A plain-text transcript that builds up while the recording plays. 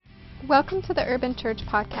Welcome to the Urban Church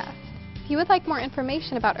Podcast. If you would like more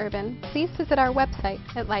information about Urban, please visit our website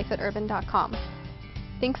at lifeaturban.com.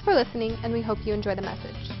 Thanks for listening, and we hope you enjoy the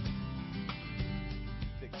message.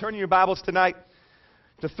 Turn your Bibles tonight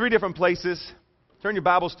to three different places. Turn your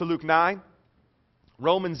Bibles to Luke 9,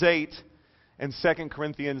 Romans 8, and 2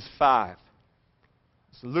 Corinthians 5.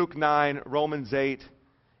 So Luke 9, Romans 8,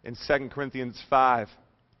 and 2 Corinthians 5.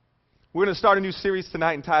 We're going to start a new series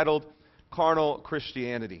tonight entitled Carnal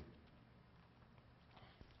Christianity.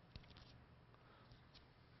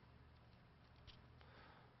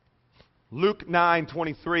 Luke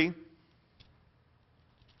 9:23.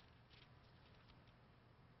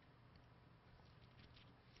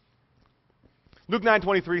 Luke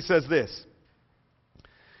 9:23 says this,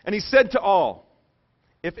 "And he said to all,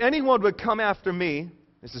 if anyone would come after me,"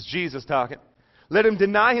 this is Jesus talking, "let him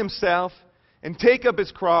deny himself and take up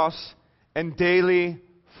his cross and daily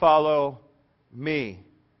follow me."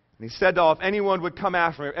 And he said to all, if anyone would come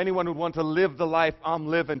after me, if anyone would want to live the life I'm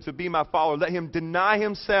living, to be my follower, let him deny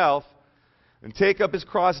himself and take up his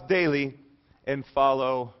cross daily and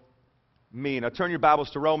follow me. Now turn your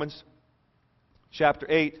Bibles to Romans chapter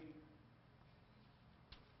 8.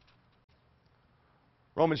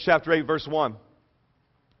 Romans chapter 8, verse 1.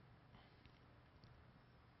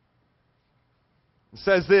 It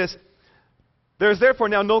says this, "There is therefore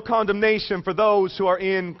now no condemnation for those who are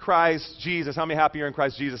in Christ Jesus." How many happy are in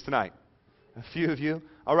Christ Jesus tonight? A few of you.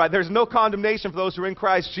 All right, there's no condemnation for those who are in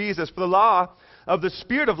Christ Jesus. For the law of the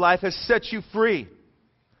Spirit of life has set you free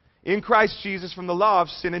in Christ Jesus from the law of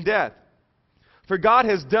sin and death. For God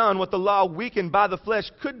has done what the law weakened by the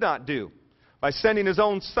flesh could not do, by sending His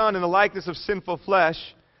own Son in the likeness of sinful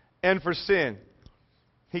flesh, and for sin.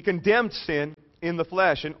 He condemned sin in the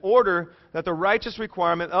flesh in order that the righteous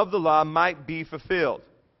requirement of the law might be fulfilled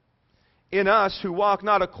in us who walk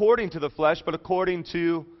not according to the flesh, but according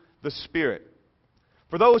to the Spirit.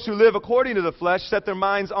 For those who live according to the flesh set their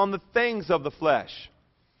minds on the things of the flesh.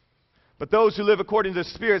 But those who live according to the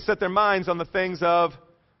Spirit set their minds on the things of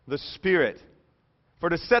the Spirit. For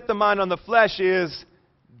to set the mind on the flesh is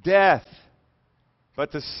death,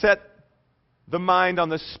 but to set the mind on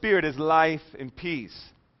the Spirit is life and peace.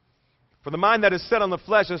 For the mind that is set on the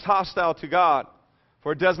flesh is hostile to God,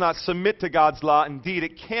 for it does not submit to God's law. Indeed,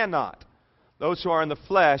 it cannot. Those who are in the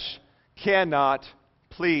flesh cannot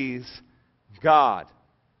please God.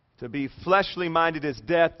 To be fleshly minded is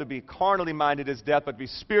death, to be carnally minded is death, but to be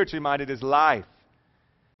spiritually minded is life.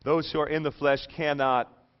 Those who are in the flesh cannot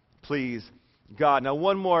please God. Now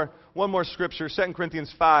one more scripture, 2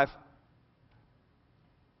 Corinthians 5.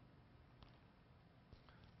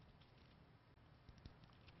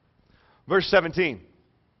 Verse 17.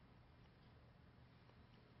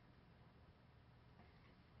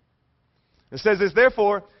 It says this,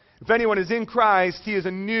 "Therefore, if anyone is in Christ, he is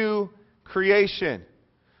a new creation.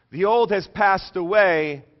 The old has passed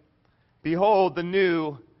away. Behold, the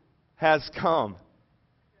new has come.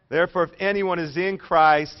 Therefore, if anyone is in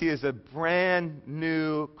Christ, he is a brand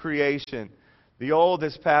new creation. The old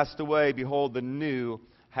has passed away. Behold, the new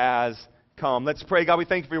has come." Let's pray. God, we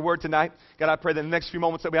thank you for your word tonight. God, I pray that in the next few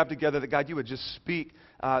moments that we have together, that God, you would just speak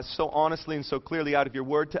so honestly and so clearly out of your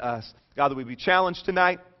word to us. God, that we'd be challenged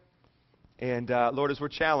tonight. And Lord, as we're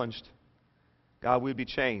challenged, God, we'd be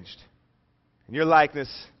changed in your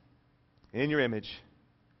likeness, in your image,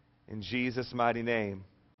 in Jesus' mighty name.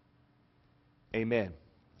 Amen.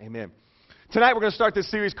 Amen. Tonight we're going to start this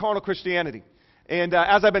series, Carnal Christianity. And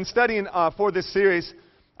as I've been studying for this series,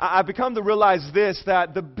 I've become to realize this,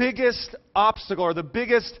 that the biggest obstacle, or the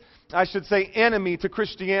biggest, I should say, enemy to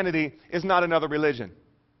Christianity is not another religion.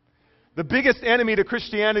 The biggest enemy to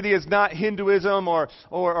Christianity is not Hinduism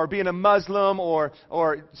or being a Muslim or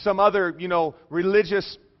some other,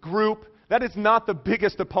 religious group. That is not the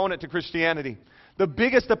biggest opponent to Christianity. The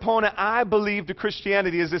biggest opponent, I believe, to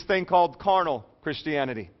Christianity is this thing called carnal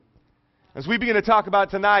Christianity. As we begin to talk about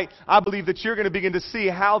tonight, I believe that you're going to begin to see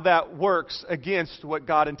how that works against what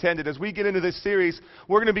God intended. As we get into this series,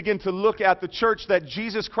 we're going to begin to look at the church that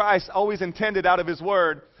Jesus Christ always intended out of His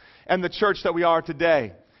Word and the church that we are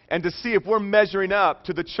today. And to see if we're measuring up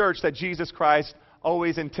to the church that Jesus Christ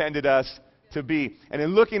always intended us to be. And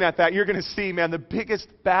in looking at that, you're going to see, man, the biggest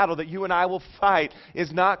battle that you and I will fight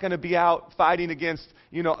is not going to be out fighting against,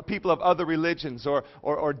 people of other religions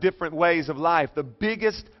or different ways of life. The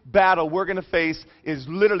biggest battle we're going to face is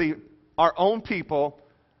literally our own people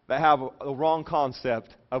that have a wrong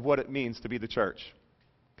concept of what it means to be the church.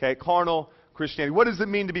 Okay, carnal Christianity. What does it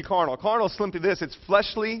mean to be carnal? Carnal is simply this. It's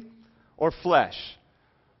fleshly or flesh.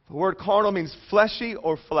 The word carnal means fleshy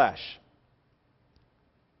or flesh.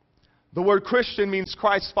 The word Christian means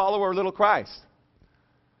Christ's follower or little Christ.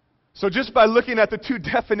 So just by looking at the two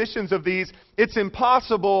definitions of these, it's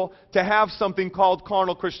impossible to have something called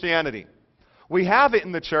carnal Christianity. We have it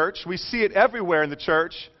in the church. We see it everywhere in the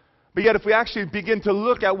church. But yet if we actually begin to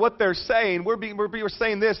look at what they're saying, we're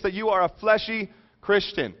saying this, that you are a fleshy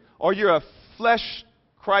Christian, or you're a flesh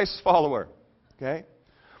Christ follower. Okay?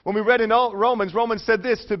 When we read in Romans said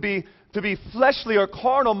this, to be fleshly or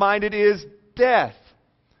carnal minded is death,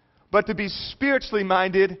 but to be spiritually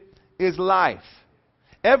minded is life.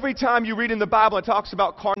 Every time you read in the Bible it talks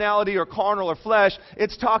about carnality or carnal or flesh,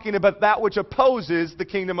 it's talking about that which opposes the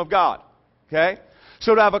kingdom of God. Okay?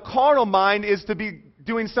 So to have a carnal mind is to be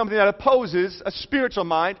doing something that opposes a spiritual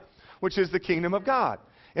mind, which is the kingdom of God.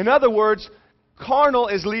 In other words, carnal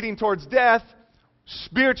is leading towards death,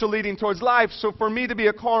 spiritual leading towards life. So for me to be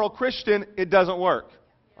a carnal Christian, it doesn't work.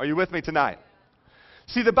 Are you with me tonight?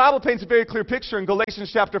 See, the Bible paints a very clear picture in Galatians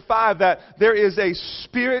chapter 5 that there is a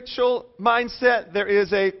spiritual mindset, there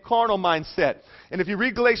is a carnal mindset. And if you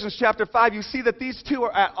read Galatians chapter 5, you see that these two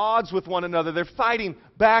are at odds with one another. They're fighting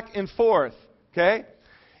back and forth. Okay?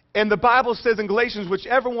 And the Bible says in Galatians,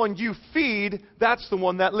 whichever one you feed, that's the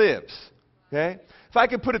one that lives. Okay? If I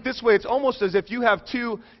could put it this way, it's almost as if you have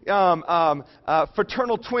two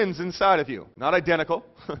fraternal twins inside of you. Not identical,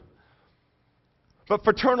 but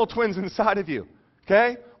fraternal twins inside of you.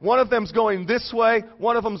 Okay? One of them's going this way,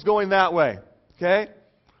 one of them's going that way. Okay?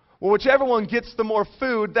 Well, whichever one gets the more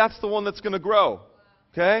food, that's the one that's going to grow.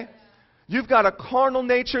 Okay? You've got a carnal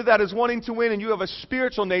nature that is wanting to win, and you have a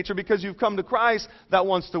spiritual nature because you've come to Christ that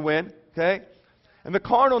wants to win. Okay? And the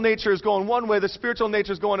carnal nature is going one way, the spiritual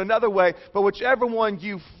nature is going another way, but whichever one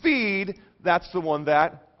you feed, that's the one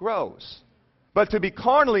that grows. But to be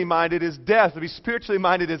carnally minded is death, to be spiritually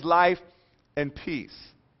minded is life and peace.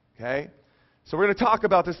 Okay? So we're going to talk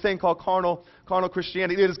about this thing called carnal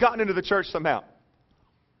Christianity. It has gotten into the church somehow.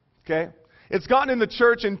 Okay? It's gotten in the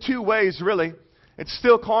church in two ways, really. It's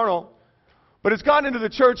still carnal, but it's gotten into the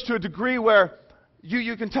church to a degree where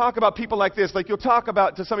you can talk about people like this. Like you'll talk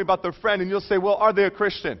to somebody about their friend, and you'll say, well, are they a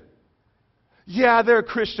Christian? Yeah, they're a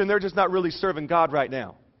Christian. They're just not really serving God right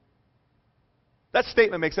now. That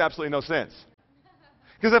statement makes absolutely no sense.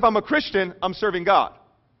 Because if I'm a Christian, I'm serving God.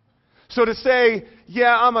 So to say,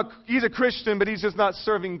 yeah, he's a Christian, but he's just not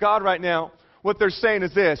serving God right now, what they're saying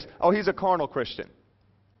is this: oh, he's a carnal Christian.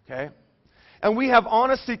 Okay? And we have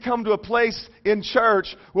honestly come to a place in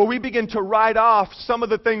church where we begin to write off some of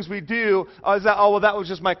the things we do as that, oh, well, that was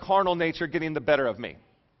just my carnal nature getting the better of me.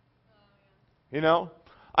 You know?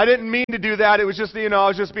 I didn't mean to do that. It was just, I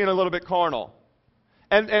was just being a little bit carnal.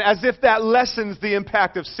 And as if that lessens the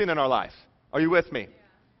impact of sin in our life. Are you with me?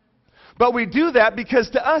 But we do that because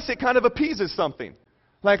to us it kind of appeases something.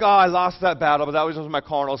 Like, oh, I lost that battle, but that was just my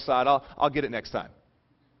carnal side. I'll get it next time.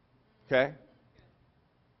 Okay?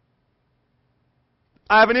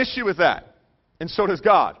 I have an issue with that. And so does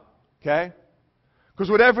God. Okay?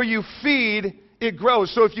 Because whatever you feed, it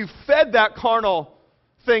grows. So if you fed that carnal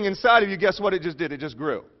thing inside of you, guess what it just did? It just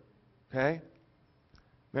grew. Okay?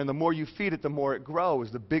 And the more you feed it, the more it grows,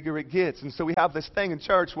 the bigger it gets. And so we have this thing in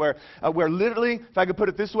church where literally, if I could put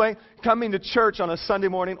it this way, coming to church on a Sunday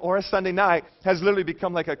morning or a Sunday night has literally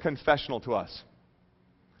become like a confessional to us.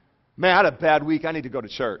 Man, I had a bad week. I need to go to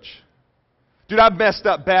church. Dude, I messed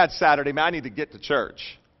up bad Saturday. Man, I need to get to church.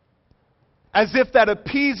 As if that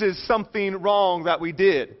appeases something wrong that we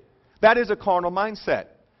did. That is a carnal mindset.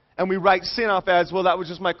 And we write sin off as, well, that was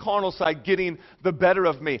just my carnal side getting the better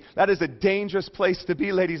of me. That is a dangerous place to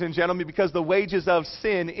be, ladies and gentlemen, because the wages of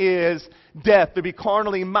sin is death. To be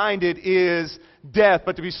carnally minded is death,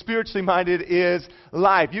 but to be spiritually minded is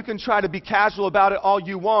life. You can try to be casual about it all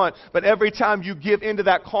you want, but every time you give into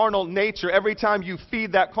that carnal nature, every time you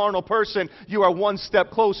feed that carnal person, you are one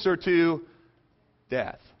step closer to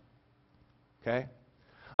death. Okay?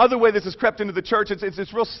 Other way this has crept into the church,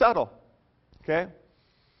 it's real subtle. Okay?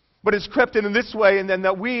 But it's crept in this way, and then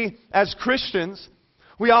that we, as Christians,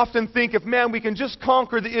 we often think if, man, we can just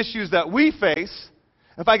conquer the issues that we face,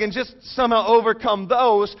 if I can just somehow overcome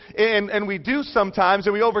those, and we do sometimes,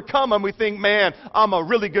 and we overcome them, we think, man, I'm a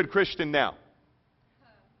really good Christian now.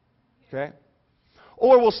 Okay?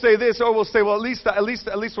 Or we'll say this, or we'll say, well, at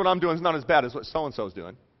least what I'm doing is not as bad as what so-and-so's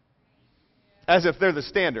doing. As if they're the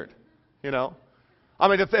standard, you know? I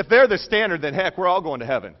mean, if they're the standard, then heck, we're all going to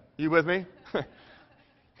heaven. You with me?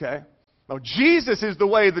 Okay? Now, Jesus is the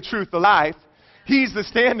way, the truth, the life. He's the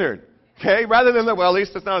standard. Okay? Rather than, well, at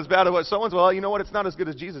least it's not as bad as what someone's, well, you know what? It's not as good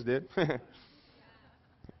as Jesus did.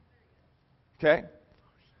 Okay?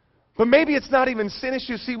 But maybe it's not even sin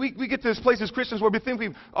issues. See, we get to this place as Christians where we think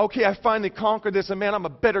okay, I finally conquered this, and man, I'm a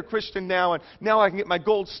better Christian now, and now I can get my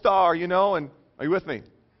gold star, you know, and are you with me?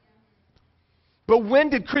 But when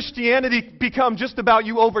did Christianity become just about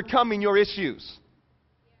you overcoming your issues?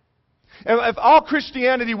 And if all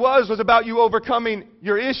Christianity was about you overcoming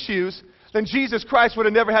your issues, then Jesus Christ would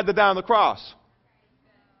have never had to die on the cross.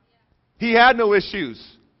 He had no issues.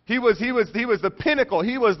 He was the pinnacle.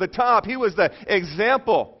 He was the top. He was the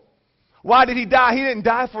example. Why did he die? He didn't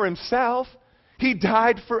die for himself. He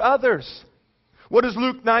died for others. What does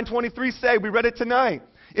Luke 9:23 say? We read it tonight.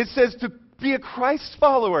 It says to be a Christ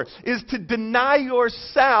follower is to deny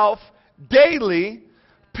yourself daily,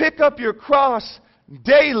 pick up your cross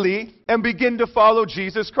daily, and begin to follow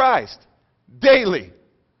Jesus Christ. Daily.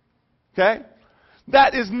 Okay?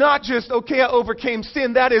 That is not just, okay, I overcame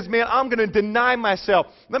sin. That is, man, I'm going to deny myself.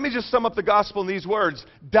 Let me just sum up the gospel in these words.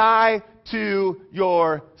 Die to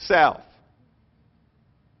yourself.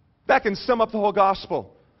 That can sum up the whole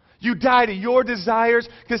gospel. You die to your desires.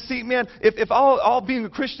 Because see, man, if all being a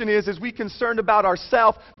Christian is we concerned about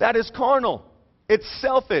ourselves, that is carnal. It's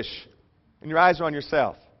selfish. And your eyes are on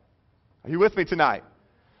yourself. Are you with me tonight?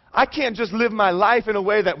 I can't just live my life in a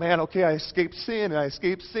way that, man, okay, I escaped sin, and I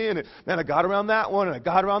escaped sin, and man, I got around that one, and I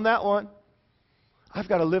got around that one. I've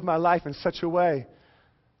got to live my life in such a way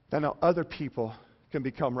that now other people can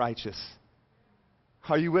become righteous.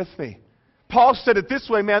 Are you with me? Paul said it this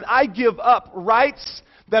way, man, I give up rights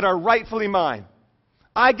that are rightfully mine.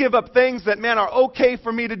 I give up things that, man, are okay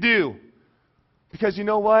for me to do. Because you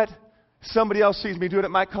know what? Somebody else sees me do it,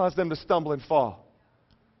 it might cause them to stumble and fall.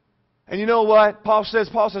 And you know what? Paul says,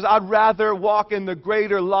 I'd rather walk in the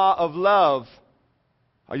greater law of love,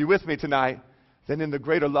 are you with me tonight, than in the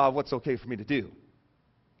greater law of what's okay for me to do.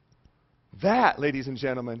 That, ladies and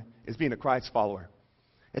gentlemen, is being a Christ follower.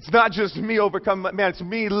 It's not just me overcoming, man, it's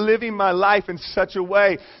me living my life in such a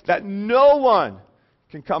way that no one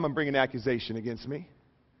can come and bring an accusation against me.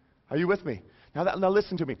 Are you with me? Now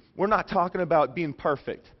listen to me. We're not talking about being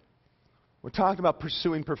perfect. We're talking about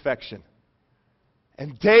pursuing perfection.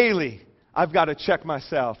 And daily, I've got to check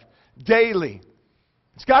myself. Daily.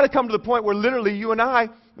 It's got to come to the point where literally you and I,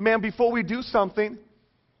 man, before we do something,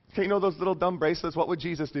 okay, you know those little dumb bracelets? What would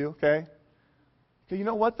Jesus do? Okay, you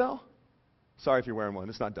know what though? Sorry if you're wearing one.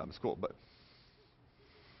 It's not dumb. It's cool. But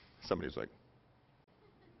somebody's like.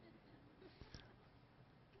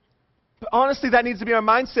 But honestly, that needs to be our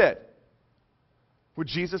mindset. Would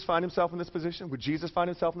Jesus find himself in this position? Would Jesus find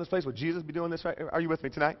himself in this place? Would Jesus be doing this right? Are you with me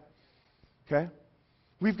tonight? Okay.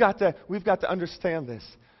 We've got to understand this.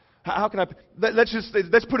 How can I?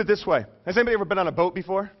 Let's put it this way. Has anybody ever been on a boat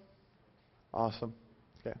before? Awesome.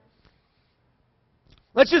 Okay.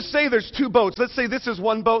 Let's just say there's two boats. Let's say this is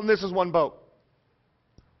one boat and this is one boat.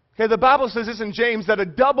 Okay, the Bible says this in James that a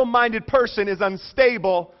double-minded person is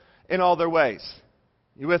unstable in all their ways.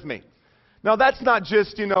 You with me? Now that's not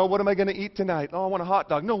just, what am I going to eat tonight? Oh, I want a hot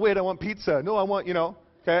dog. No, wait, I want pizza. No, I want,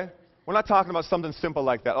 okay? We're not talking about something simple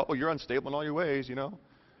like that. Oh, you're unstable in all your ways,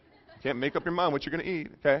 Can't make up your mind what you're going to eat,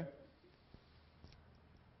 okay?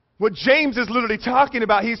 What James is literally talking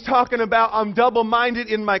about, he's talking about I'm double-minded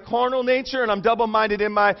in my carnal nature and I'm double-minded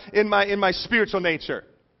in my spiritual nature.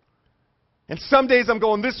 And some days I'm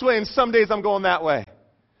going this way and some days I'm going that way.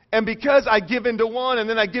 And because I give into one and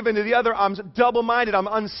then I give into the other, I'm double-minded, I'm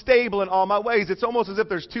unstable in all my ways. It's almost as if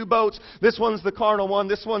there's two boats. This one's the carnal one,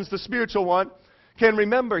 this one's the spiritual one. Can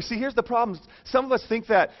remember, see, here's the problem. Some of us think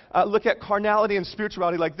that, look at carnality and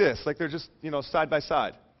spirituality like this, like they're just, side by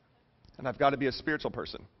side. And I've got to be a spiritual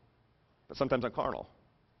person. But sometimes I'm carnal.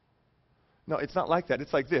 No, it's not like that.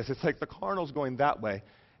 It's like this. It's like the carnal's going that way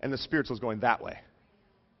and the spiritual's going that way.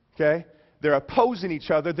 Okay? They're opposing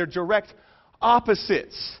each other. They're direct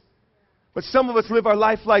opposites. But some of us live our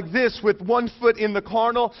life like this with one foot in the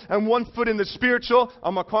carnal and one foot in the spiritual.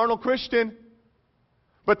 I'm a carnal Christian.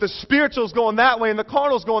 But the spiritual's going that way and the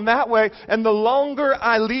carnal's going that way. And the longer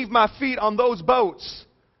I leave my feet on those boats,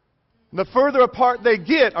 the further apart they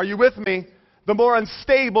get, are you with me, the more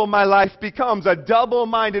unstable my life becomes. A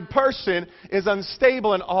double-minded person is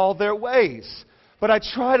unstable in all their ways. But I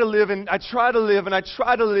try to live and I try to live and I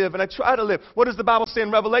try to live and I try to live. What does the Bible say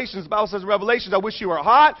in Revelations? The Bible says in Revelations, I wish you were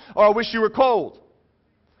hot or I wish you were cold.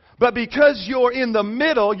 But because you're in the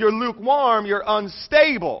middle, you're lukewarm, you're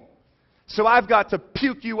unstable. So I've got to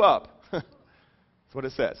puke you up. That's what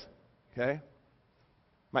it says. Okay?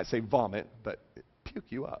 Might say vomit, but puke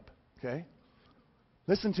you up. Okay?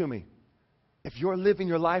 Listen to me. If you're living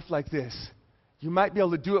your life like this, you might be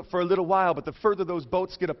able to do it for a little while, but the further those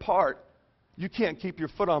boats get apart, you can't keep your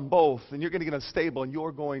foot on both, and you're going to get unstable, and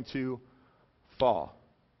you're going to fall.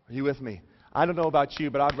 Are you with me? I don't know about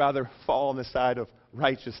you, but I'd rather fall on the side of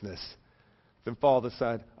righteousness than fall on the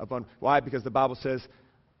side of Why? Because the Bible says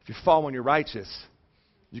if you fall when you're righteous,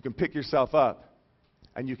 you can pick yourself up,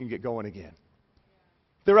 and you can get going again.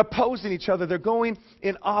 They're opposing each other. They're going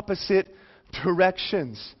in opposite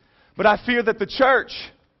directions. But I fear that the church,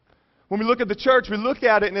 when we look at the church, we look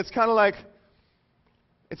at it and it's kind of like,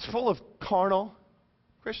 it's full of carnal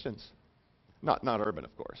Christians. Not urban,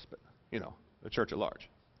 of course, but, the church at large.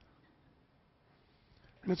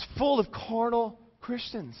 And it's full of carnal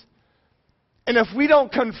Christians. And if we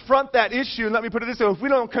don't confront that issue, and let me put it this way, if we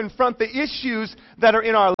don't confront the issues that are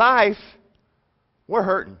in our life, we're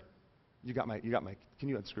hurting. You got my, can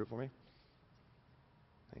you unscrew it for me?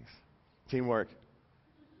 Thanks. Teamwork.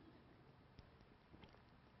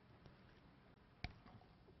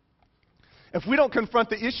 If we don't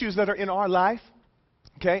confront the issues that are in our life,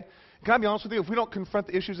 okay, can I be honest with you? If we don't confront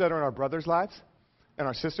the issues that are in our brothers' lives and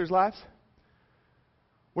our sisters' lives,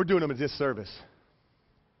 we're doing them a disservice.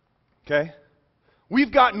 Okay?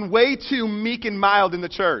 We've gotten way too meek and mild in the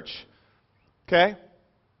church. Okay?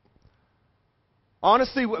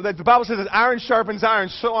 Honestly, the Bible says that iron sharpens iron,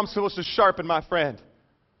 so I'm supposed to sharpen my friend.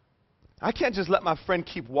 I can't just let my friend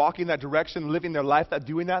keep walking that direction, living their life,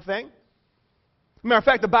 doing that thing. Matter of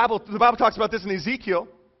fact, the Bible talks about this in Ezekiel.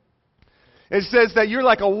 It says that you're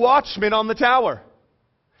like a watchman on the tower.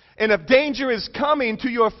 And if danger is coming to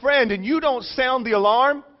your friend and you don't sound the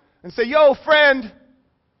alarm and say, yo, friend,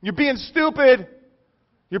 you're being stupid.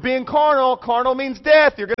 You're being carnal. Carnal means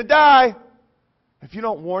death. You're going to die. If you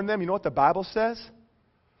don't warn them, you know what the Bible says?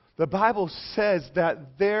 The Bible says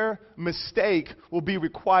that their mistake will be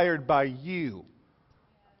required by you.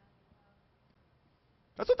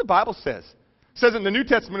 That's what the Bible says. It says it in the New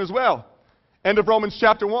Testament as well. End of Romans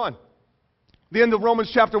chapter 1. The end of Romans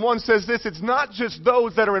chapter 1 says this, it's not just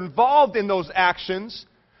those that are involved in those actions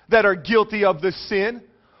that are guilty of the sin,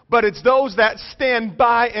 but it's those that stand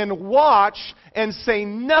by and watch and say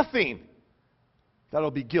nothing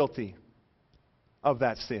that'll be guilty of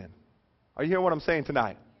that sin. Are you hearing what I'm saying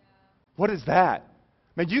tonight? What is that?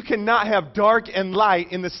 Man, you cannot have dark and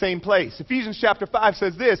light in the same place. Ephesians chapter 5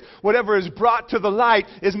 says this, whatever is brought to the light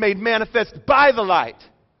is made manifest by the light.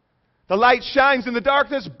 The light shines in the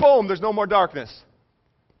darkness, boom, there's no more darkness.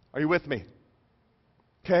 Are you with me?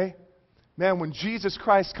 Okay? Man, when Jesus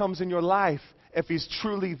Christ comes in your life, if He's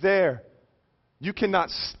truly there, you cannot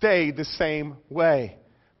stay the same way.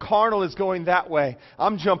 Carnal is going that way.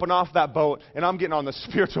 I'm jumping off that boat, and I'm getting on the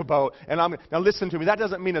spiritual boat. Now listen to me, that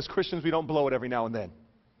doesn't mean as Christians we don't blow it every now and then.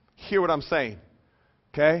 Hear what I'm saying.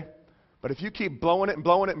 Okay? But if you keep blowing it and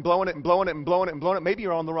blowing it and blowing it and blowing it and blowing it and blowing it, maybe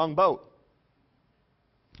you're on the wrong boat.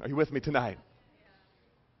 Are you with me tonight?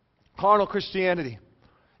 Carnal Christianity.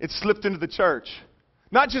 It slipped into the church.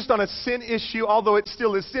 Not just on a sin issue, although it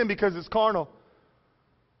still is sin because it's carnal.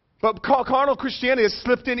 But carnal Christianity has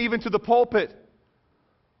slipped in even to the pulpit.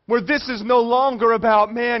 Where this is no longer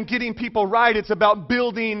about, man, getting people right. It's about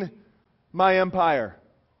building my empire.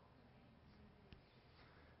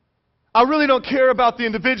 I really don't care about the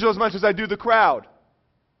individual as much as I do the crowd.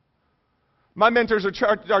 My mentors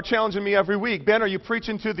are challenging me every week. Ben, are you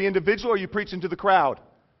preaching to the individual or are you preaching to the crowd?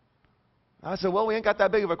 I said, well, we ain't got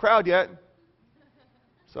that big of a crowd yet.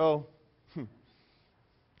 So,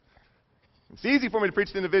 it's easy for me to preach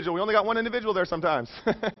to the individual. We only got one individual there sometimes.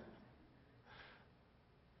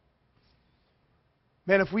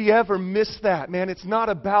 Man, if we ever miss that, man, it's not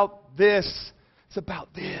about this. It's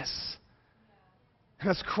about this. And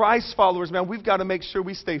as Christ followers, man, we've got to make sure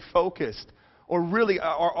we stay focused. Or really,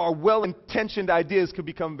 our well-intentioned ideas could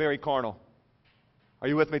become very carnal. Are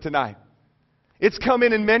you with me tonight? It's come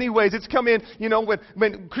in many ways. It's come in,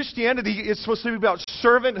 when Christianity is supposed to be about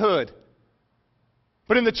servanthood.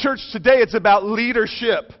 But in the church today, it's about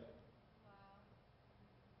leadership.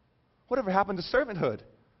 Whatever happened to servanthood?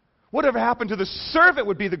 Whatever happened to the servant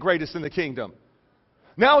would be the greatest in the kingdom?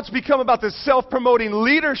 Now it's become about this self-promoting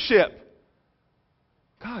leadership.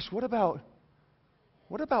 Gosh, what about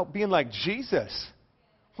being like Jesus?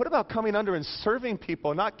 What about coming under and serving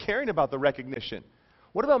people, not caring about the recognition?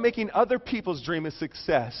 What about making other people's dream a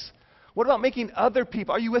success? What about making other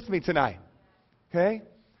people... Are you with me tonight? Okay?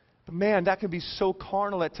 But man, that can be so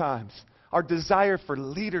carnal at times. Our desire for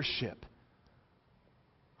leadership.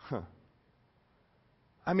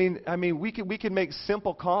 I mean, we can make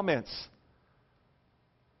simple comments,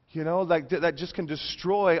 like that just can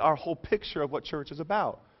destroy our whole picture of what church is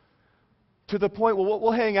about. To the point, well,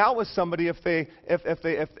 we'll hang out with somebody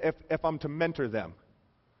if I'm to mentor them.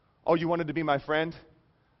 Oh, you wanted to be my friend?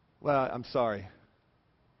 Well, I'm sorry.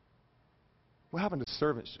 What happened to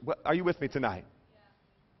servants? Are you with me tonight?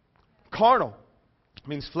 Yeah. Carnal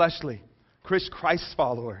means fleshly. Christ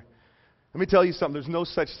follower. Let me tell you something. There's no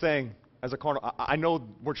such thing as a carnal. I know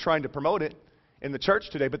we're trying to promote it in the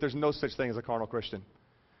church today, but there's no such thing as a carnal Christian.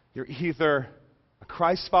 You're either a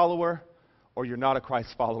Christ follower or you're not a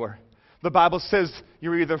Christ follower. The Bible says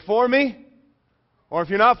you're either for me, or if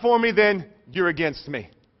you're not for me, then you're against me.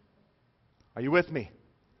 Are you with me?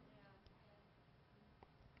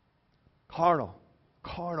 Carnal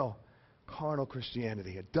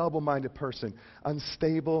Christianity, a double-minded person,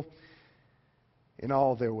 unstable in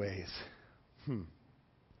all their ways.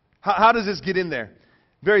 How does this get in there?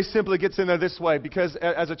 Very simply, it gets in there this way, because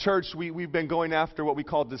as a church, we've been going after what we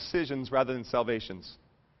call decisions rather than salvations.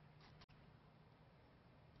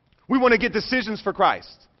 We want to get decisions for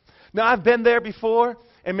Christ. Now, I've been there before,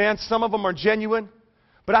 and man, some of them are genuine.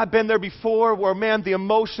 But I've been there before where, man, the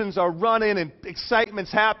emotions are running and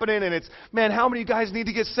excitement's happening, and it's, man, how many of you guys need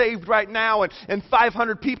to get saved right now? And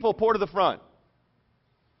 500 people pour to the front.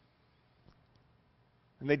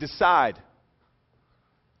 And they decide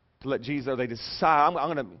to let Jesus, or they decide, I'm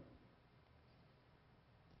going to.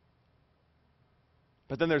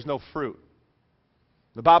 But then there's no fruit.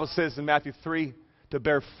 The Bible says in Matthew 3 to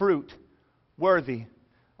bear fruit worthy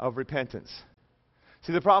of repentance.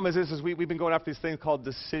 See, the problem is we've been going after these things called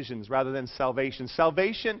decisions rather than salvation.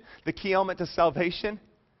 Salvation, the key element to salvation,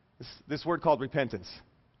 is this word called repentance.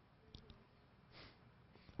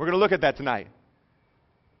 We're going to look at that tonight.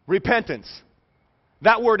 Repentance.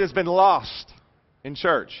 That word has been lost in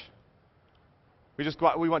church.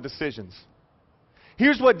 We want decisions.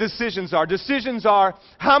 Here's what decisions are. Decisions are,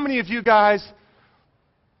 how many of you guys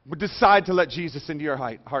would decide to let Jesus into your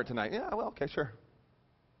heart tonight? Yeah, well, okay, sure.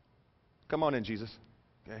 Come on in, Jesus.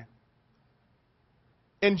 Okay.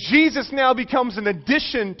 And Jesus now becomes an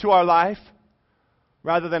addition to our life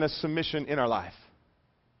rather than a submission in our life.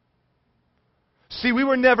 See, we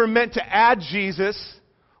were never meant to add Jesus.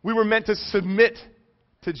 We were meant to submit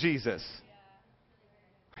to Jesus.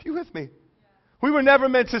 Are you with me? We were never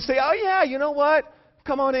meant to say, oh yeah, you know what?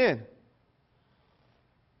 Come on in.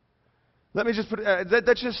 Let me just put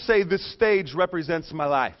let's just say this stage represents my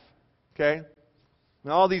life. Okay?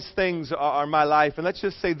 And all these things are my life. And let's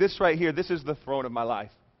just say this right here, this is the throne of my life.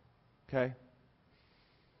 Okay?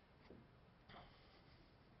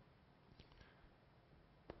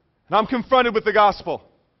 And I'm confronted with the gospel.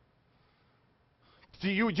 Do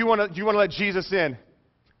you want to let Jesus in?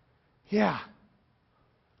 Yeah.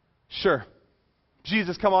 Sure.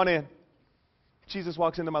 Jesus, come on in. Jesus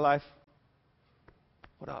walks into my life.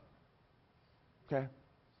 What up? Okay?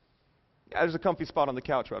 Yeah, there's a comfy spot on the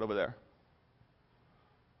couch right over there.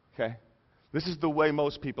 Okay? This is the way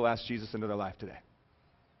most people ask Jesus into their life today.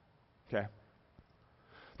 Okay?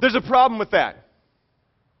 There's a problem with that.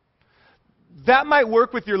 That might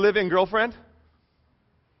work with your live-in girlfriend.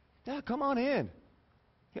 Yeah, come on in.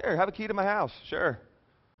 Here, have a key to my house. Sure.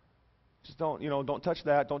 Just don't touch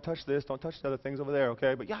that. Don't touch this. Don't touch the other things over there,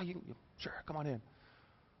 okay? But yeah, sure, come on in.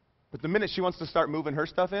 But the minute she wants to start moving her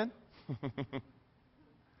stuff in,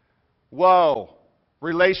 whoa,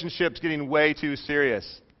 relationship's getting way too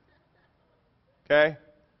serious. Okay?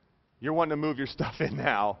 You're wanting to move your stuff in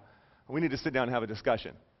now. We need to sit down and have a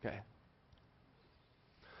discussion. Okay?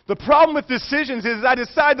 The problem with decisions is I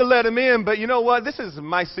decide to let him in, but you know what? This is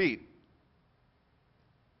my seat.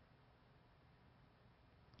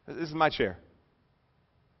 This is my chair.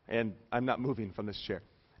 And I'm not moving from this chair.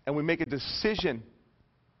 And we make a decision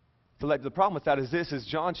to let. The problem with that is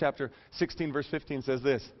John chapter 16, verse 15 says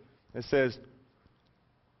this. It says,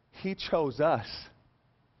 He chose us.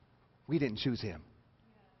 We didn't choose Him.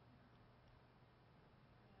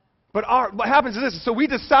 But what happens is this. So we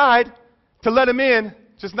decide to let Him in,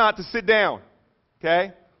 just not to sit down.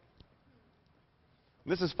 Okay?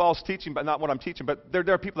 And this is false teaching, but not what I'm teaching. But there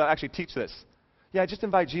are people that actually teach this. Yeah, just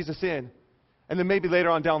invite Jesus in. And then maybe later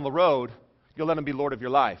on down the road, you'll let Him be Lord of your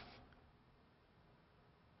life.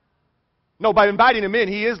 No, by inviting Him in,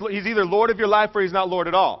 He's either Lord of your life or He's not Lord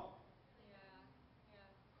at all.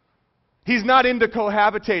 He's not into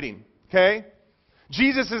cohabitating. Okay?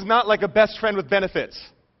 Jesus is not like a best friend with benefits.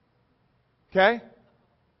 Okay?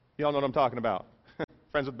 You all know what I'm talking about.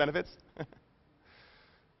 Friends with benefits?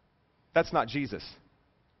 That's not Jesus.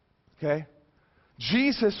 Okay?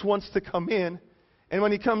 Jesus wants to come in, and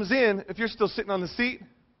when He comes in, if you're still sitting on the seat,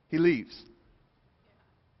 He leaves.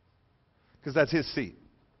 Because that's His seat.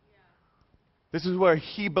 This is where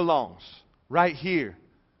He belongs. Right here.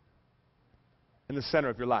 In the center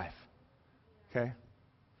of your life. Okay?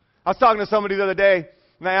 I was talking to somebody the other day,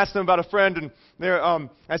 and I asked them about a friend, and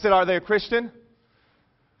I said, are they a Christian?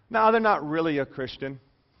 No, they're not really a Christian.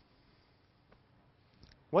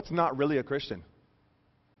 What's not really a Christian?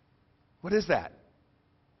 What is that?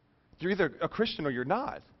 You're either a Christian or you're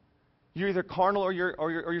not. You're either carnal or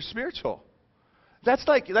you're spiritual. That's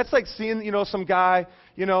like seeing some guy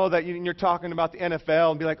that you're talking about the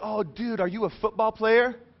NFL and be like, oh dude, are you a football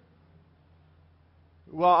player?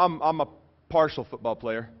 Well, I'm a partial football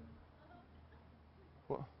player.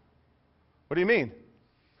 What do you mean?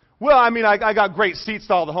 Well, I mean, I got great seats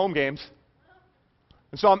to all the home games.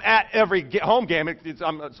 And so I'm at every home game, so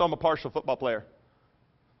I'm a partial football player.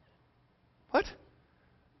 What?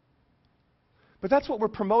 But that's what we're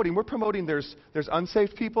promoting. We're promoting there's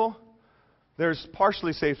unsaved people, there's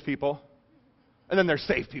partially saved people, and then there's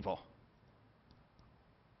saved people.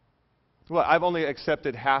 Well, I've only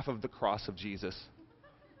accepted half of the cross of Jesus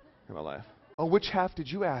in my life. Oh, which half did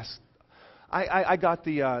you ask? I got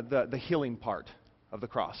the healing part of the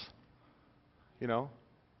cross. You know?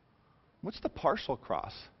 What's the partial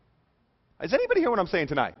cross? Is anybody hear what I'm saying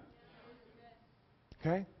tonight?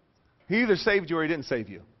 Okay? He either saved you or he didn't save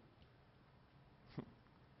you.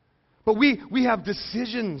 But we have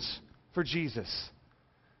decisions for Jesus.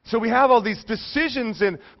 So we have all these decisions,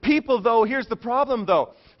 and people, though, here's the problem,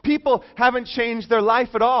 though. People haven't changed their life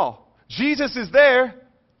at all. Jesus is there,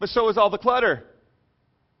 but so is all the clutter.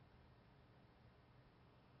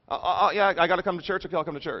 Yeah, I got to come to church. Okay, I'll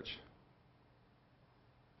come to church.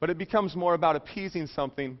 But it becomes more about appeasing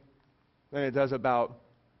something than it does about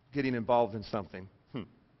getting involved in something.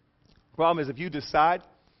 Problem is, if you decide,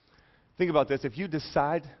 think about this, if you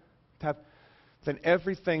decide to have, then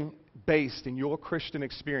everything based in your Christian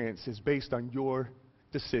experience is based on your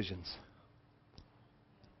decisions.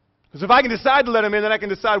 Because if I can decide to let him in, then I can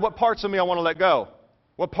decide what parts of me I want to let go.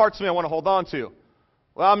 What parts of me I want to hold on to.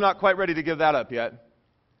 Well, I'm not quite ready to give that up yet.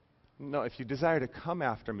 No, if you desire to come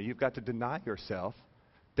after me, you've got to deny yourself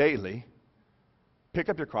daily, pick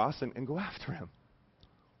up your cross, and go after him.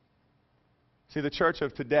 See, the church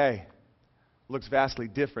of today looks vastly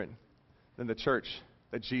different than the church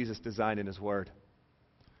that Jesus designed in his Word.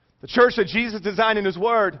 The church that Jesus designed in his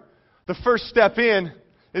Word, the first step in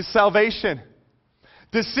is salvation.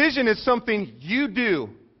 Decision is something you do.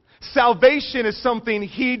 Salvation is something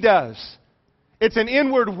he does. It's an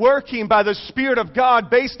inward working by the Spirit of God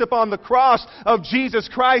based upon the cross of Jesus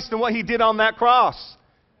Christ and what he did on that cross.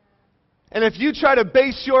 And if you try to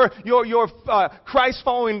base your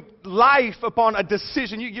Christ-following life upon a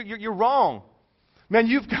decision, you're wrong. Man,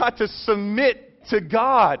 you've got to submit to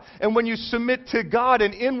God. And when you submit to God,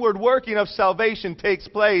 an inward working of salvation takes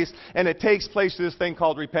place, and it takes place through this thing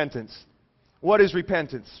called repentance. What is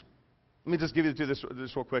repentance? Let me just give you this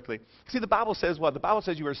real quickly. See, the Bible says what? The Bible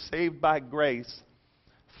says you are saved by grace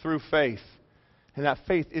through faith. And that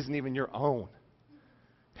faith isn't even your own.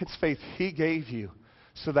 It's faith he gave you.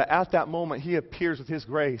 So that at that moment he appears with his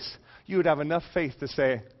grace, you would have enough faith to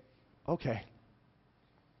say, okay.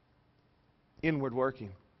 Inward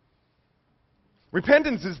working.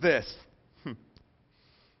 Repentance is this.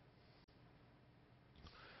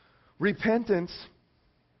 Repentance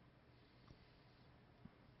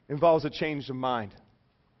involves a change of mind.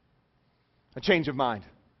 A change of mind.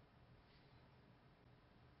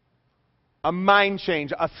 A mind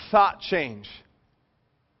change, a thought change.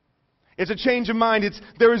 It's a change of mind.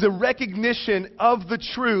 There is a recognition of the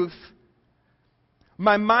truth.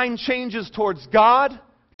 My mind changes towards God,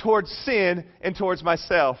 towards sin, and towards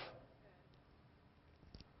myself.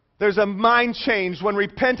 There's a mind change. When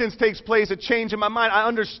repentance takes place, a change in my mind. I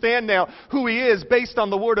understand now who he is based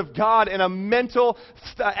on the Word of God, and a mental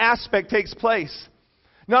aspect takes place.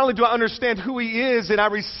 Not only do I understand who he is and I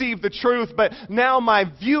receive the truth, but now my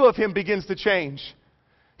view of him begins to change.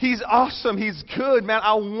 He's awesome. He's good, man.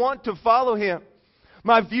 I want to follow him.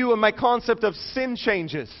 My view and my concept of sin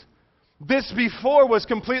changes. This before was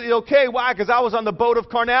completely okay. Why? Because I was on the boat of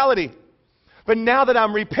carnality. But now that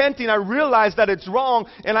I'm repenting, I realize that it's wrong,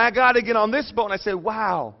 and I got to get on this boat. And I say,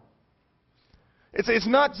 wow. It's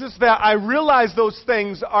not just that I realize those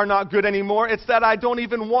things are not good anymore. It's that I don't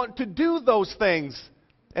even want to do those things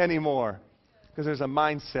anymore. Because there's a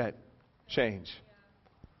mindset change.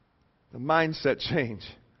 The mindset change.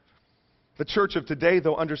 The church of today,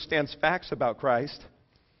 though, understands facts about Christ,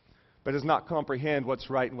 but does not comprehend what's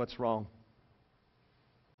right and what's wrong.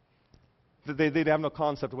 They have no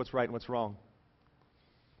concept of what's right and what's wrong.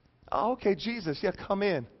 Oh, okay, Jesus, yeah, come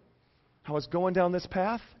in. I was going down this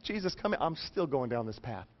path. Jesus, come in. I'm still going down this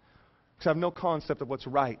path. Because I have no concept of what's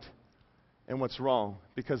right and what's wrong,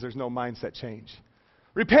 because there's no mindset change.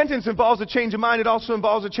 Repentance involves a change of mind. It also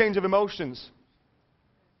involves a change of emotions.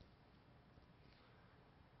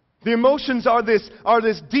 The emotions are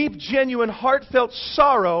this deep, genuine, heartfelt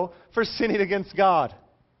sorrow for sinning against God.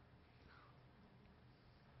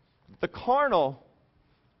 The carnal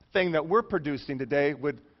thing that we're producing today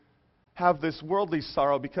would have this worldly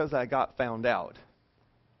sorrow because I got found out.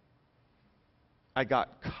 I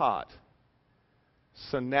got caught.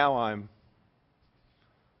 So now I'm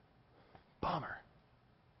bummer.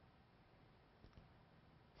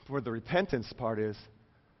 where the repentance part is,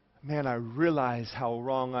 man, I realize how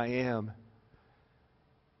wrong I am.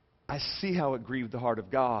 I see how it grieved the heart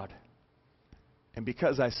of God. And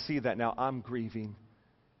because I see that now, I'm grieving.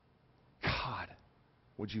 God,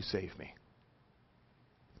 would you save me?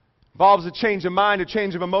 It involves a change of mind, a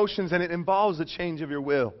change of emotions, and it involves a change of your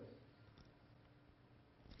will.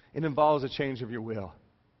 It involves a change of your will.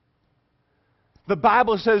 The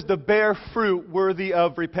Bible says to bear fruit worthy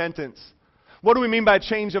of repentance. What do we mean by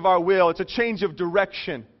change of our will? It's a change of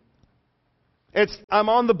direction. I'm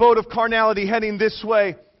on the boat of carnality heading this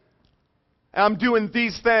way. I'm doing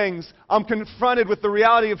these things. I'm confronted with the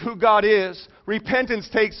reality of who God is. Repentance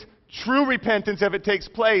takes, true repentance, if it takes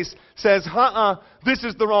place, says, this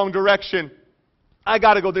is the wrong direction. I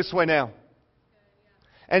got to go this way now.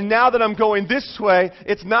 And now that I'm going this way,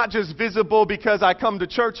 it's not just visible because I come to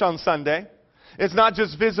church on Sunday. It's not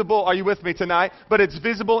just visible, are you with me tonight? But it's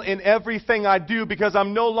visible in everything I do because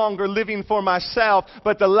I'm no longer living for myself,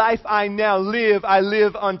 but the life I now live, I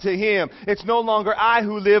live unto Him. It's no longer I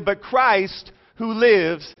who live, but Christ who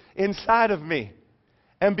lives inside of me.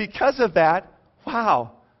 And because of that,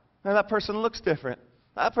 wow, now that person looks different.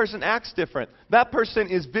 That person acts different. That person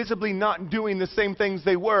is visibly not doing the same things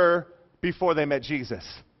they were before they met Jesus.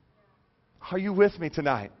 Are you with me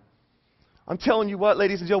tonight? I'm telling you what,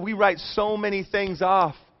 ladies and gentlemen, we write so many things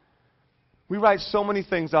off. We write so many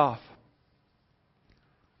things off.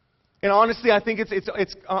 And honestly, I think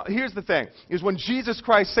here's the thing, is when Jesus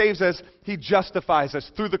Christ saves us, He justifies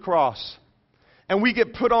us through the cross. And we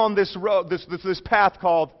get put on this road, this path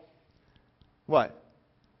called, what?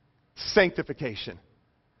 Sanctification.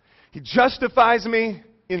 He justifies me,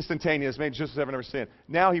 instantaneous, made just as I've never sinned.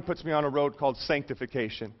 Now He puts me on a road called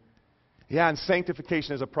sanctification. Yeah, and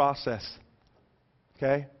sanctification is a process.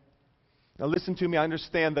 Okay? Now listen to me. I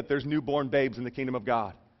understand that there's newborn babes in the kingdom of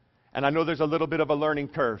God. And I know there's a little bit of a learning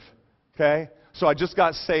curve. Okay? So I just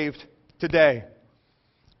got saved today.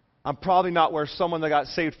 I'm probably not where someone that got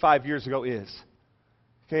saved 5 years ago is.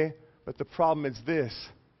 Okay? But the problem is this.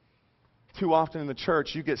 Too often in the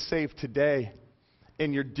church, you get saved today,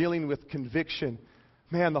 and you're dealing with conviction.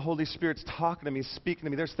 Man, the Holy Spirit's talking to me, speaking to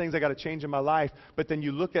me. There's things I got to change in my life. But then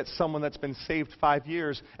you look at someone that's been saved 5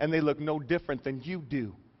 years, and they look no different than you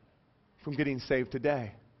do from getting saved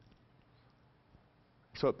today.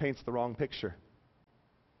 So it paints the wrong picture.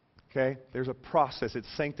 Okay? There's a process. It's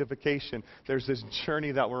sanctification. There's this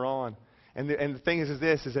journey that we're on. And the thing is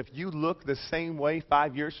this, is if you look the same way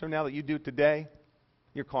 5 years from now that you do today,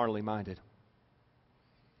 you're carnally minded.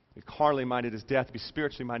 Be carnally minded is death. Be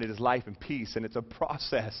spiritually minded is life and peace. And it's a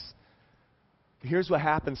process. But here's what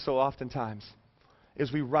happens so oftentimes,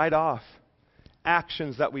 is we write off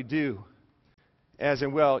actions that we do as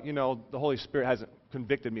in, well, you know, the Holy Spirit hasn't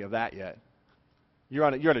convicted me of that yet. You're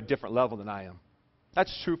on a different level than I am.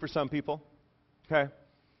 That's true for some people. Okay?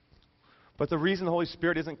 But the reason the Holy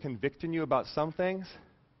Spirit isn't convicting you about some things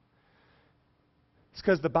is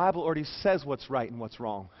because the Bible already says what's right and what's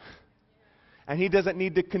wrong. And He doesn't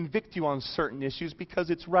need to convict you on certain issues because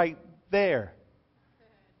it's right there.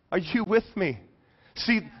 Are you with me?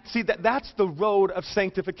 See that's the road of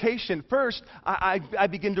sanctification. First, I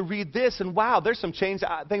begin to read this, and wow, there's some things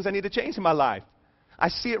I need to change in my life. I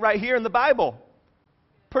see it right here in the Bible.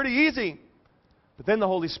 Pretty easy. But then the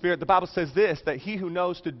Holy Spirit, the Bible says this, that he who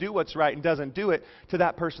knows to do what's right and doesn't do it, to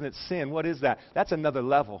that person it's sin. What is that? That's another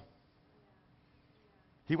level.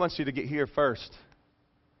 He wants you to get here first.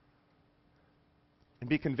 And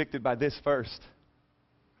be convicted by this first.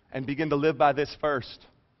 And begin to live by this first.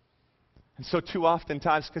 And so too often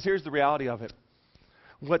times, because here's the reality of it.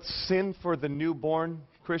 What's sin for the newborn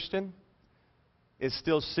Christian is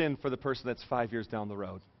still sin for the person that's 5 years down the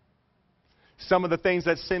road. Some of the things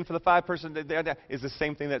that sin for the 5 person is the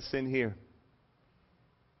same thing that's sin here.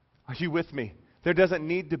 Are you with me? There doesn't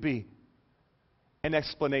need to be an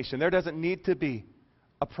explanation. There doesn't need to be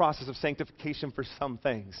a process of sanctification for some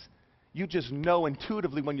things. You just know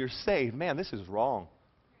intuitively when you're saved, man, this is wrong.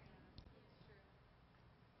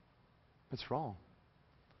 It's wrong.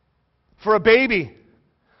 For a baby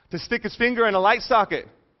to stick his finger in a light socket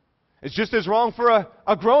is just as wrong for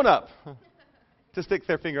a grown-up to stick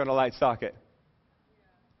their finger in a light socket.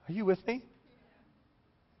 Are you with me?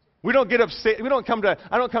 We don't get upset. I don't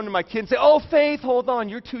come to my kid and say, "Oh, Faith, hold on,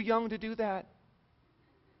 you're too young to do that."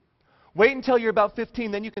 Wait until you're about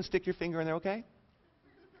 15, then you can stick your finger in there, okay?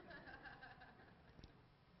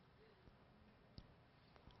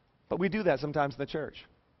 But we do that sometimes in the church.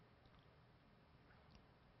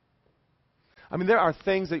 I mean, there are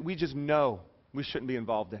things that we just know we shouldn't be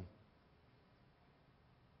involved in.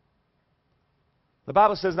 The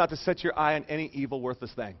Bible says not to set your eye on any evil,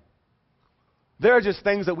 worthless thing. There are just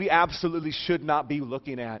things that we absolutely should not be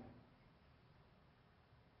looking at.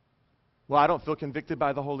 Well, I don't feel convicted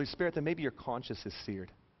by the Holy Spirit. Then maybe your conscience is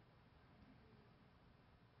seared.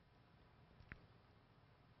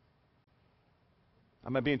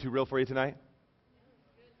 Am I being too real for you tonight?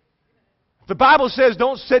 The Bible says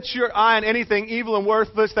don't set your eye on anything evil and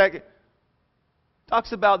worthless. That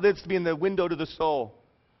talks about this being the window to the soul.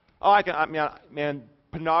 Oh, man,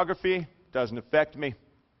 pornography doesn't affect me.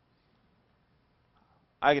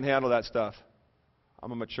 I can handle that stuff.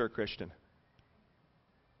 I'm a mature Christian.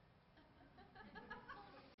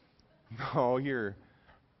 No, you're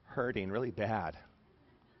hurting really bad.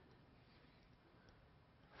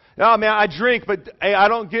 No, man, I drink, but hey, I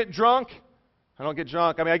don't get drunk. I don't get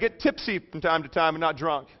drunk. I get tipsy from time to time and not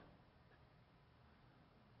drunk.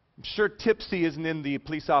 I'm sure tipsy isn't in the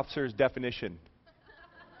police officer's definition.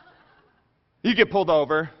 You get pulled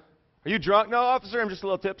over. Are you drunk? No, officer, I'm just a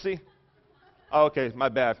little tipsy. Oh, okay, my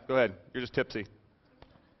bad. Go ahead. You're just tipsy.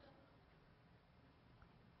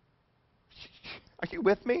 Are you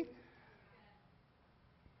with me?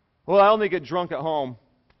 Well, I only get drunk at home.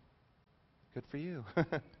 Good for you.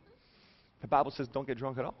 The Bible says don't get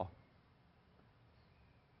drunk at all.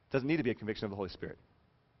 Doesn't need to be a conviction of the Holy Spirit.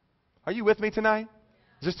 Are you with me tonight?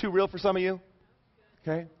 Is this too real for some of you?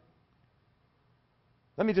 Okay.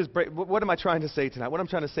 Let me just break. What am I trying to say tonight? What I'm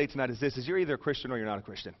trying to say tonight is this: is you're either a Christian or you're not a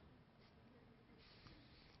Christian.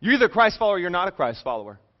 You're either a Christ follower or you're not a Christ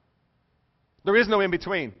follower. There is no in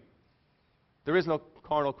between. There is no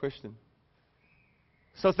carnal Christian.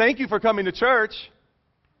 So thank you for coming to church,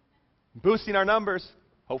 boosting our numbers.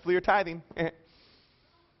 Hopefully you're tithing.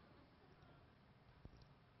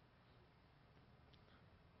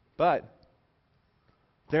 But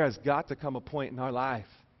there has got to come a point in our life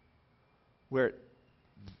where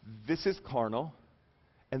this is carnal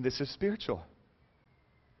and this is spiritual.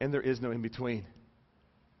 And there is no in between.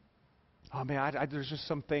 Oh man, there's just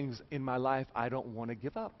some things in my life I don't want to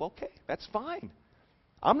give up. Okay, that's fine.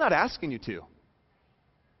 I'm not asking you to.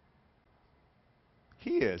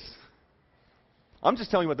 He is. I'm just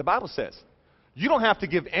telling you what the Bible says. You don't have to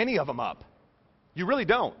give any of them up. You really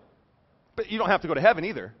don't. But you don't have to go to heaven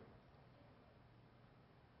either.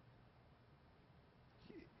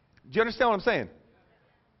 Do you understand what I'm saying?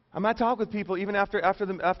 I might talk with people even after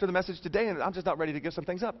the message today, and I'm just not ready to give some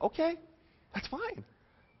things up. Okay, that's fine.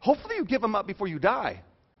 Hopefully you give them up before you die.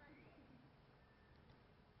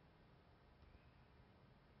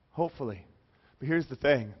 Hopefully. But here's the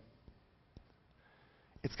thing.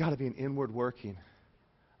 It's got to be an inward working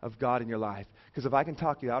of God in your life. Because if I can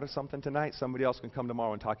talk you out of something tonight, somebody else can come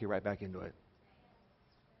tomorrow and talk you right back into it.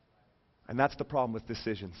 And that's the problem with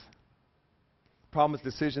decisions. The problem with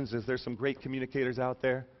decisions is there's some great communicators out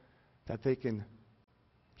there that they can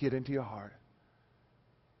get into your heart.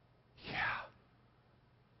 Yeah.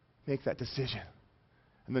 Make that decision.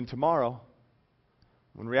 And then tomorrow,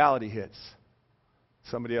 when reality hits,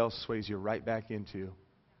 somebody else sways you right back into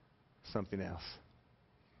something else.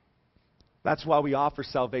 That's why we offer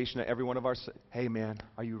salvation to every one of our... Hey man,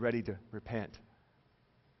 are you ready to repent?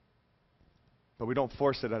 But we don't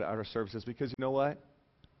force it at our services because you know what?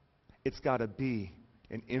 It's got to be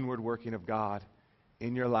an inward working of God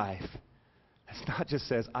in your life. It's not just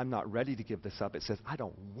says, I'm not ready to give this up. It says, I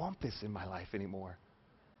don't want this in my life anymore.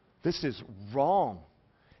 This is wrong.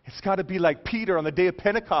 It's got to be like Peter on the day of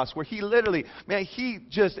Pentecost where he literally,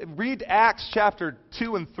 read Acts chapter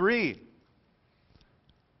 2 and 3.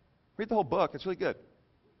 Read the whole book. It's really good.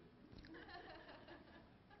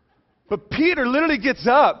 But Peter literally gets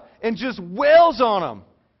up and just wails on them.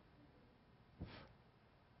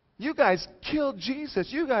 You guys killed Jesus.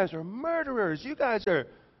 You guys are murderers. You guys are...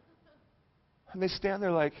 And they stand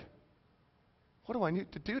there like, what do I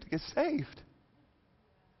need to do to get saved?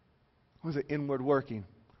 It was an inward working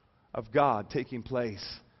of God taking place.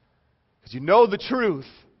 Because you know the truth,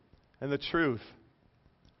 and the truth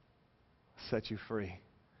will set you free.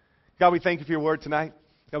 God, we thank you for your word tonight.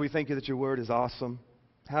 God, we thank you that your word is awesome.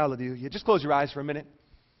 Hallelujah. Just close your eyes for a minute.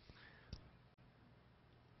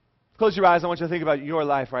 Close your eyes. I want you to think about your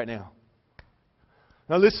life right now.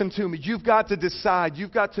 Now listen to me. You've got to decide.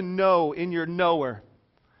 You've got to know in your knower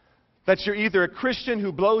that you're either a Christian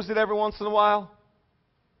who blows it every once in a while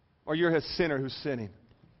or you're a sinner who's sinning.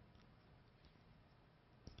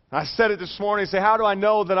 I said it this morning. Say, how do I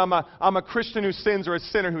know that I'm a Christian who sins or a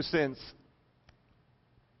sinner who sins?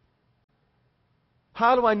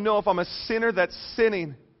 How do I know if I'm a sinner that's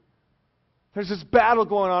sinning? There's this battle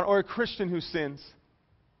going on, or a Christian who sins.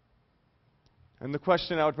 And the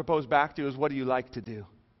question I would propose back to you is, what do you like to do?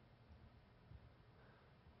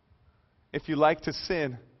 If you like to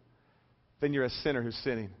sin, then you're a sinner who's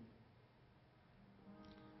sinning.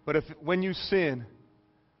 But if when you sin,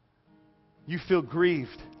 you feel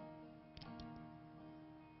grieved,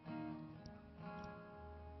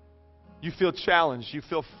 you feel challenged, you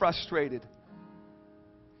feel frustrated,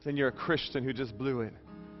 then you're a Christian who just blew it.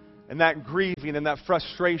 And that grieving and that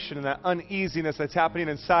frustration and that uneasiness that's happening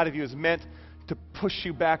inside of you is meant to push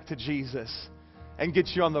you back to Jesus and get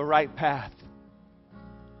you on the right path.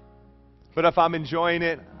 But if I'm enjoying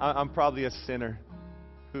it, I'm probably a sinner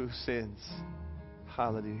who sins.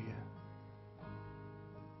 Hallelujah.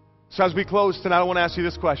 So as we close tonight, I want to ask you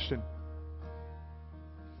this question.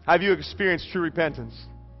 Have you experienced true repentance?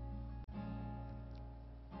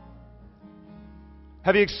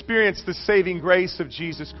 Have you experienced the saving grace of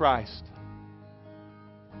Jesus Christ?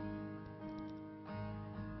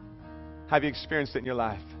 Have you experienced it in your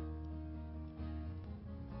life?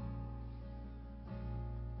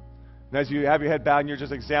 And as you have your head bowed and you're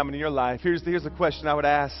just examining your life, here's the question I would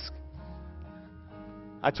ask.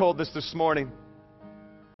 I told this morning.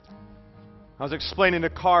 I was explaining to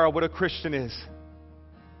Cara what a Christian is.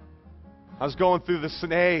 I was going through this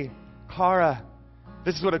and, hey, Cara,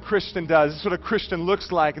 this is what a Christian does. This is what a Christian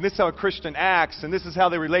looks like. And this is how a Christian acts. And this is how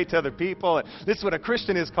they relate to other people. And this is what a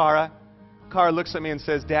Christian is, Cara. Cara looks at me and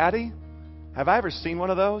says, Daddy, have I ever seen one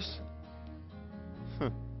of those?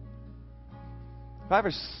 Have I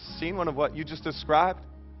ever seen one of what you just described?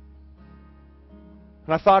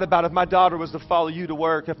 And I thought about if my daughter was to follow you to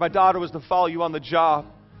work, if my daughter was to follow you on the job,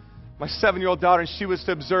 my 7-year-old daughter, and she was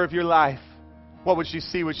to observe your life, what would she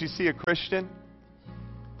see? Would she see a Christian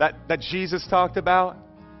that Jesus talked about?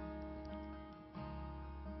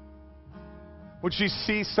 Would she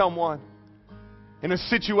see someone in a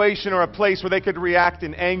situation or a place where they could react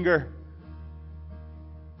in anger,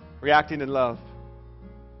 reacting in love?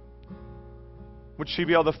 Would she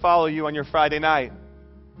be able to follow you on your Friday night?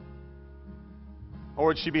 Or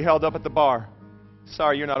would she be held up at the bar?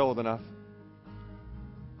 Sorry, you're not old enough.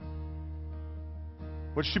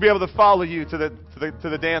 Would she be able to follow you to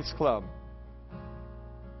the dance club?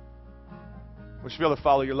 Would she be able to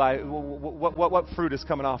follow your life? What fruit is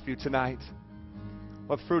coming off you tonight?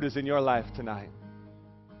 What fruit is in your life tonight?